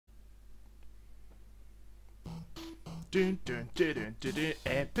Dun, dun, dun, dun, dun, dun.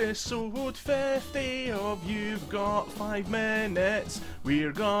 Episode 50 of You've Got 5 Minutes.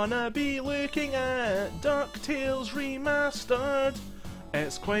 We're gonna be looking at Ducktales Remastered.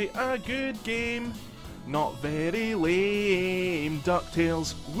 It's quite a good game, not very lame.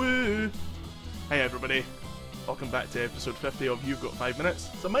 Ducktales, woo! Hey everybody, welcome back to episode 50 of You've Got 5 Minutes.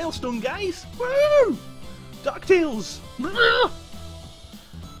 It's a milestone, guys! Woo! Ducktales!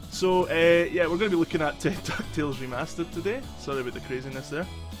 So, yeah, we're going to be looking at Ducktales Remastered today. Sorry about the craziness there.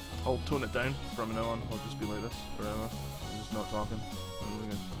 I'll tone it down from now on. I'll just be like this forever. I'm just not talking.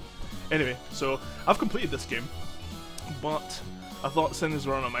 Anyway, so I've completed this game, but I thought since as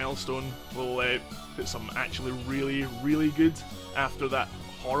we're on a milestone, we'll put something actually really good after that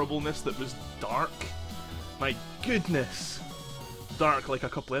horribleness that was Dark. My goodness! Dark, like a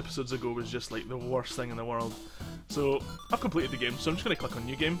couple episodes ago, was just like the worst thing in the world. So, I've completed the game, so I'm just going to click on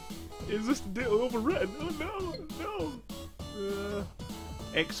New Game. Is this data overwritten? Oh no!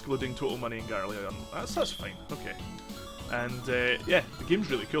 Excluding Total Money and Garlic. That's fine, okay. And, yeah, the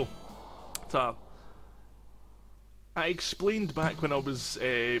game's really cool. I explained back when I was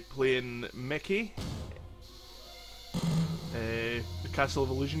playing Mickey, the Castle of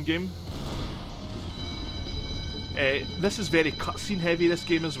Illusion game. This is very cutscene heavy, this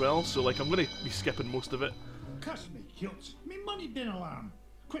game as well, so like I'm going to be skipping most of it. Cuss me, kilts. Me money been alarm.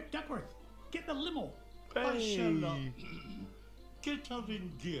 Quick, Duckworth, get the limo. Hey. Shut up. Get out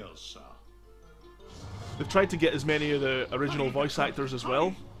in gear, sir. They've tried to get as many of the original voice actors as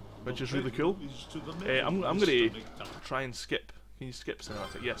well, which is really cool. I'm going to try and skip. Can you skip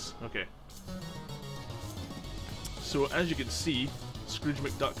cinematic? Yes, okay. So as you can see, Scrooge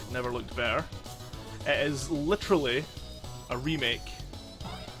McDuck never looked better. It is literally a remake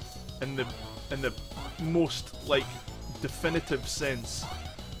in the most like definitive sense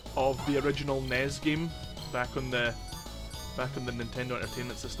of the original NES game back on the Nintendo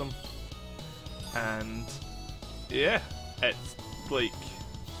Entertainment System, and yeah, it's like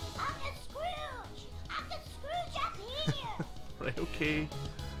Uncle Scrooge up here. right, okay.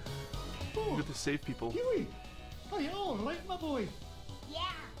 You got to save people. Huey, are you all right, my boy?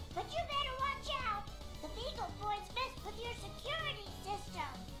 Yeah, but you better watch out. The Beagle Boys messed with your security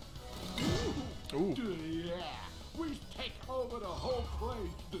system. Ooh. Yeah, we take over the whole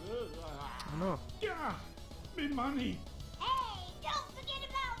place. No. Yeah, me money. Hey, don't forget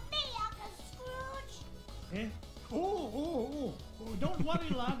about me, Uncle Scrooge. Eh? Oh, don't worry,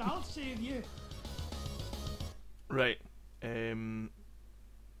 lad. I'll save you. Right. Are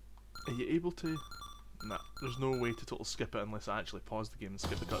you able to? Nah, there's no way to total skip it unless I actually pause the game and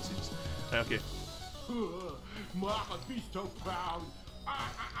skip the cutscenes. Right, okay. Mama, be so proud.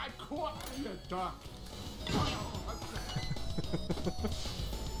 I caught you, duck.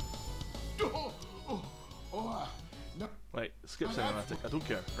 No. Right, skip cinematic. I don't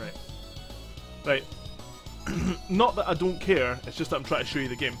care. Right. Right. Not that I don't care, it's just that I'm trying to show you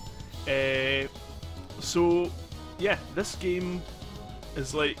the game. So, yeah, this game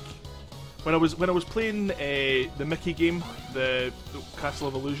is like when I was playing the Mickey game, the Castle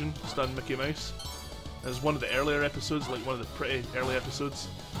of Illusion, starring Mickey Mouse. It was one of the earlier episodes, like one of the pretty early episodes.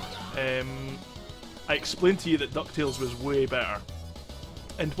 I explained to you that DuckTales was way better,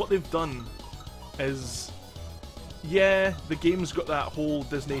 and what they've done is, yeah, the game's got that whole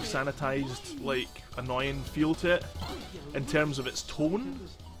Disney sanitized, like, annoying feel to it in terms of its tone,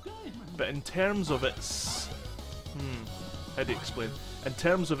 but in terms of its how do you explain? In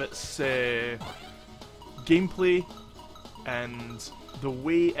terms of its gameplay and the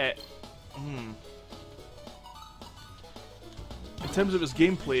way it in terms of its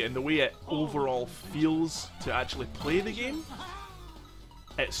gameplay and the way it overall feels to actually play the game,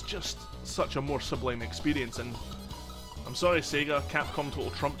 it's just such a more sublime experience. And I'm sorry, Sega, Capcom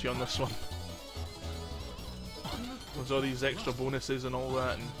total trumped you on this one. There's all these extra bonuses and all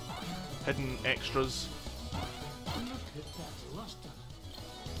that, and hidden extras.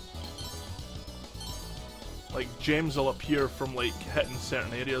 Like gems will appear from like hitting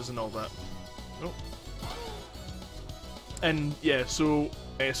certain areas and all that. Oh. And yeah, so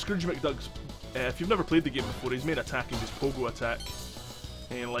Scrooge McDuck's, if you've never played the game before, his main attack is his pogo attack,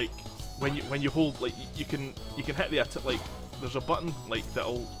 and like when you hold, like you can hit the attack, like there's a button like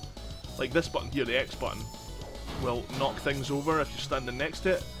that'll, like this button here, the X button, will knock things over if you're standing next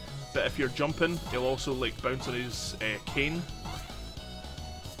to it, but if you're jumping, he'll also like bounce on his cane,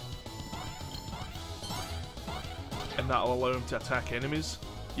 and that'll allow him to attack enemies.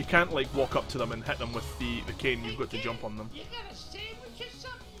 You can't like walk up to them and hit them with the cane, you've got to jump on them. You got a sandwich or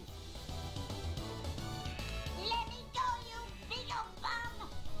something? Let me go, you big old bum.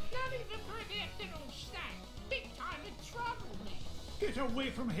 Not even for that little snack. Big time in Get away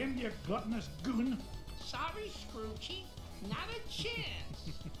from him, you gluttonous goon. Sorry, Scroogey. Not a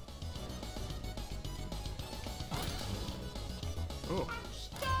chance. Oh. I'm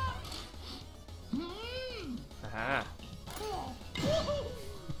stuck. Aha.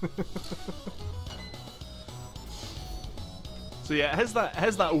 So yeah, it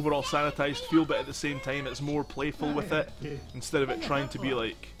has that overall sanitized feel, but at the same time it's more playful with it instead of it trying to be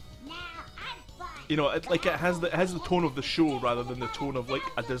like, Now I'm fine. you know, it has the tone of the show rather than the tone of like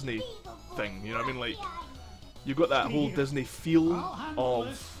a Disney thing. You know what I mean? Like you've got that whole Disney feel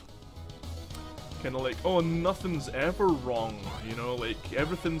of kind of like, oh, nothing's ever wrong. You know, like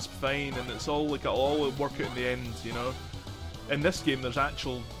everything's fine and it's all like it'll all work out in the end. You know, in this game there's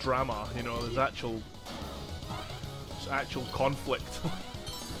actual drama. You know, there's actual conflict.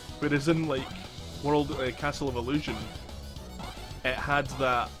 Whereas in like Castle of Illusion, it had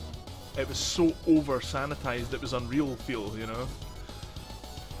that, it was so over sanitized it was unreal feel, you know.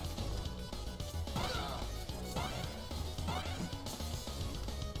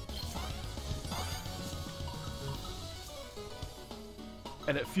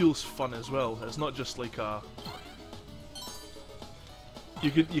 And it feels fun as well. It's not just like a,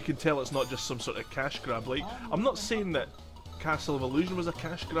 you can tell it's not just some sort of cash grab. Like, I'm not saying that Castle of Illusion was a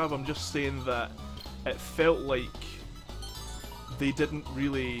cash grab, I'm just saying that it felt like they didn't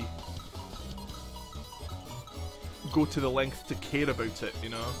really go to the length to care about it, you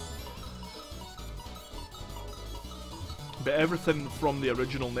know? But everything from the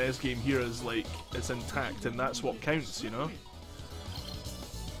original NES game here is like, it's intact and that's what counts, you know?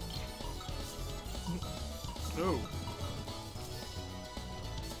 No.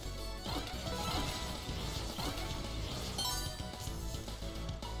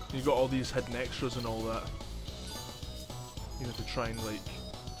 You got all these hidden extras and all that. You have to try and like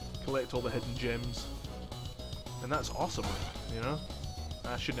collect all the hidden gems, and that's awesome. You know,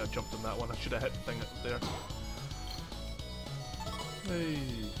 I shouldn't have jumped on that one. I should have hit the thing up there. Hey.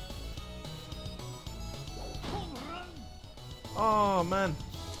 Oh man,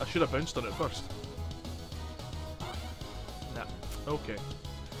 I should have bounced on it first. Nah. Okay.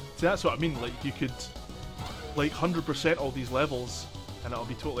 See, that's what I mean. Like you could, like 100% all these levels. And it'll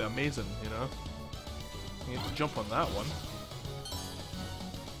be totally amazing, you know? You have to jump on that one.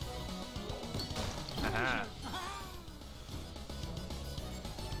 Aha!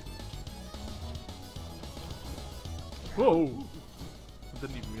 Whoa! I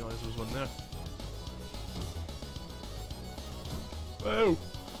didn't even realise there was one there. Whoa!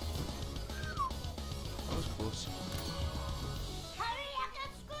 That was close. Hurry up,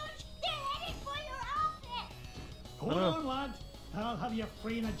 Scrooge! They're headed for your office! Hold on, lad. I'll have you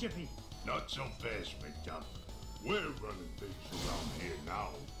free in a jiffy. Not so fast, McDuck. We're running things around here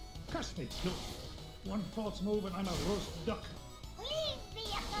now. Curse me, Tilt. One false move and I'm a roast duck. Leave me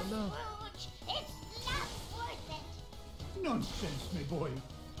up, Scrooge! It's not worth it! Nonsense, me boy.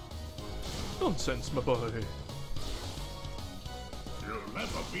 Nonsense, my boy. You'll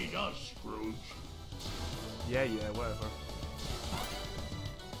never beat us, Scrooge. Yeah, whatever.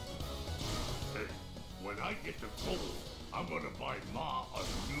 Hey, when I get to gold, I'm gonna buy Ma a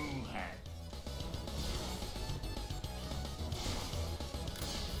new hat.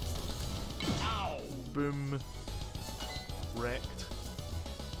 Ow! Boom. Wrecked.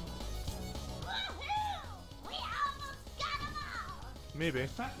 Woohoo! We almost got them all! Maybe.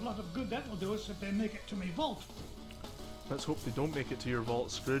 Fat lot of good that will do us if they make it to me vault. Let's hope they don't make it to your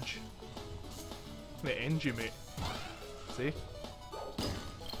vault, Scrooge. I'm gonna end you, mate. See?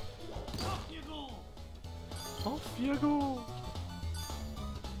 Off you go! Off you go!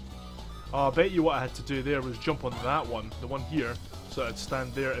 Oh, I bet you what I had to do there was jump on that one, the one here, so I'd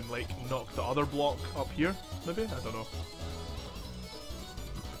stand there and like knock the other block up here, maybe? I don't know.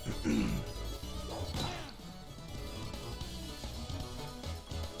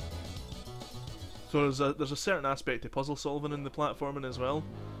 So there's a certain aspect to puzzle solving in the platforming as well,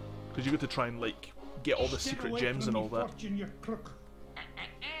 because you got to try and like get all the Stay secret away gems from and all me that. fortune, you crook.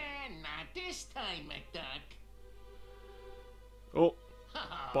 Not this time, McDuck. Oh,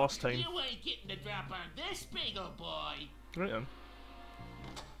 boss time. You ain't getting the drop on this big ol' boy. Right then.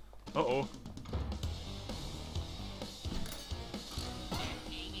 Uh-oh. That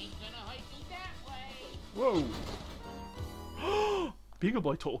thing ain't gonna hurt me that way. Whoa! Beagle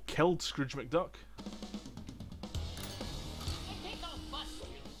Boy total killed Scrooge McDuck. I think I'll bust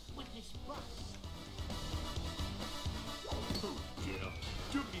you with this bus. Oh dear.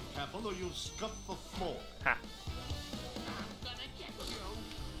 Do be careful or you'll scuff the floor. Ha! I'm gonna get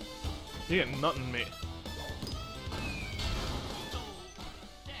you. You get nothing, mate. Oh,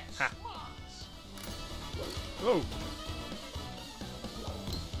 that's Ha. smart. Oh!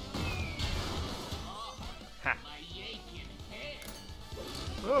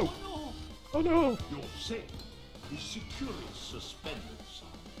 Oh! no! Oh no! Your Sega is securely suspended, son.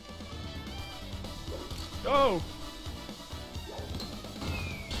 Oh!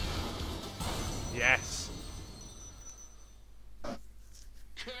 Yes!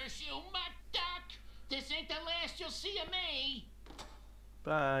 Curse you, mutt duck! This ain't the last you'll see of me!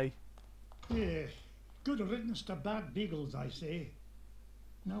 Bye. Yeah, good riddance to bad beagles, I say.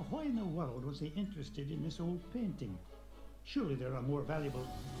 Now, why in the world was he interested in this old painting? Surely there are more valuable...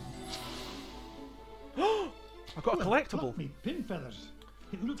 I got a collectible! Got me pin feathers.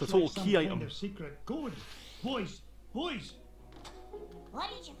 It looks It's a total like some key kind item. of secret code. Boys, boys! What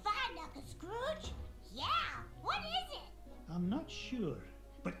did you find, Uncle Scrooge? Yeah, what is it? I'm not sure,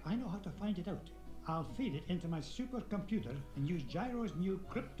 but I know how to find it out. I'll feed it into my supercomputer and use Gyro's new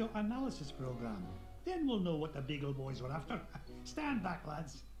crypto-analysis program. Then we'll know what the Beagle Boys were after. Stand back,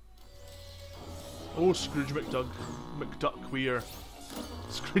 lads. Oh, Scrooge McDuck,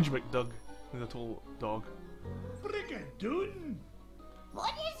 Scrooge McDuck, the total dog. Brigadoon!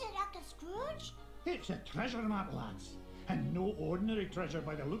 What is it, Uncle Scrooge? It's a treasure map, lads. And no ordinary treasure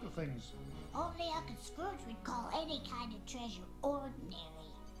by the look of things. Only Uncle Scrooge would call any kind of treasure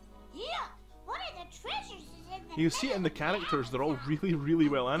ordinary. Look! One of the treasures is in the You can see it in the characters, they're all really, really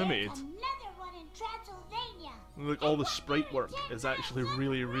well animated. There's another one in Transylvania. Like, all the sprite work is actually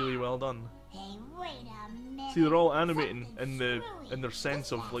really, really well done. Hey, wait a minute. See, they're all animating Something's in their sense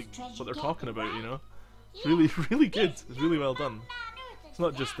screwy. of, like, This one's what they're treasure talking getting about, you know? It's right. really, really good. It's It's really well no done. man on earth It's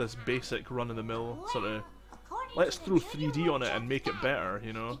not just that. this basic run-of-the-mill sort of, According let's to the throw Junior 3D on it World and make it Cup better,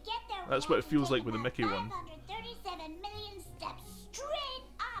 you know? to get there, That's we what it have to feels take like with the about Mickey one. 537 million steps straight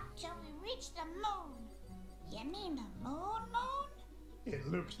up till we reach the moon. You mean the moon? It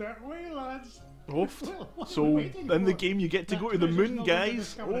looks that way, lads. Oofed. Well, what are So, we waiting in the for? game you get to That go to the treasure's moon, not going to guys!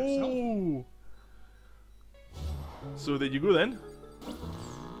 discover itself. Oh! So there you go then.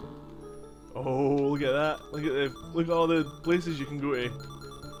 Oh, look at that! Look at all the places you can go to.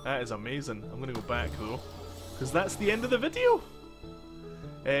 That is amazing. I'm gonna go back though, because that's the end of the video.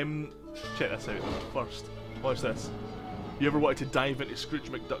 Check this out though. First, watch this. You ever wanted to dive into Scrooge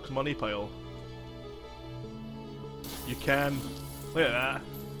McDuck's money pile? You can. Look at that.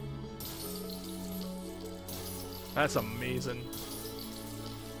 That's amazing.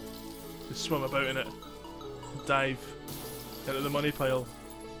 Just swim about in it. Dive into the money pile.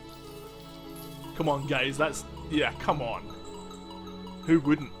 Come on, guys, that's... yeah, come on. Who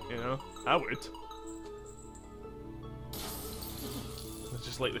wouldn't, you know? I would. It's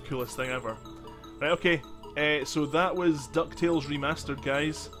just like the coolest thing ever. Right, okay. So that was Ducktales Remastered,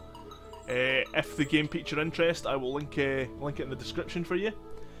 guys. If the game piqued your interest, I will link it in the description for you.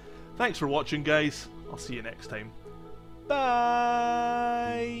 Thanks for watching, guys. I'll see you next time.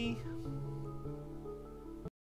 Bye!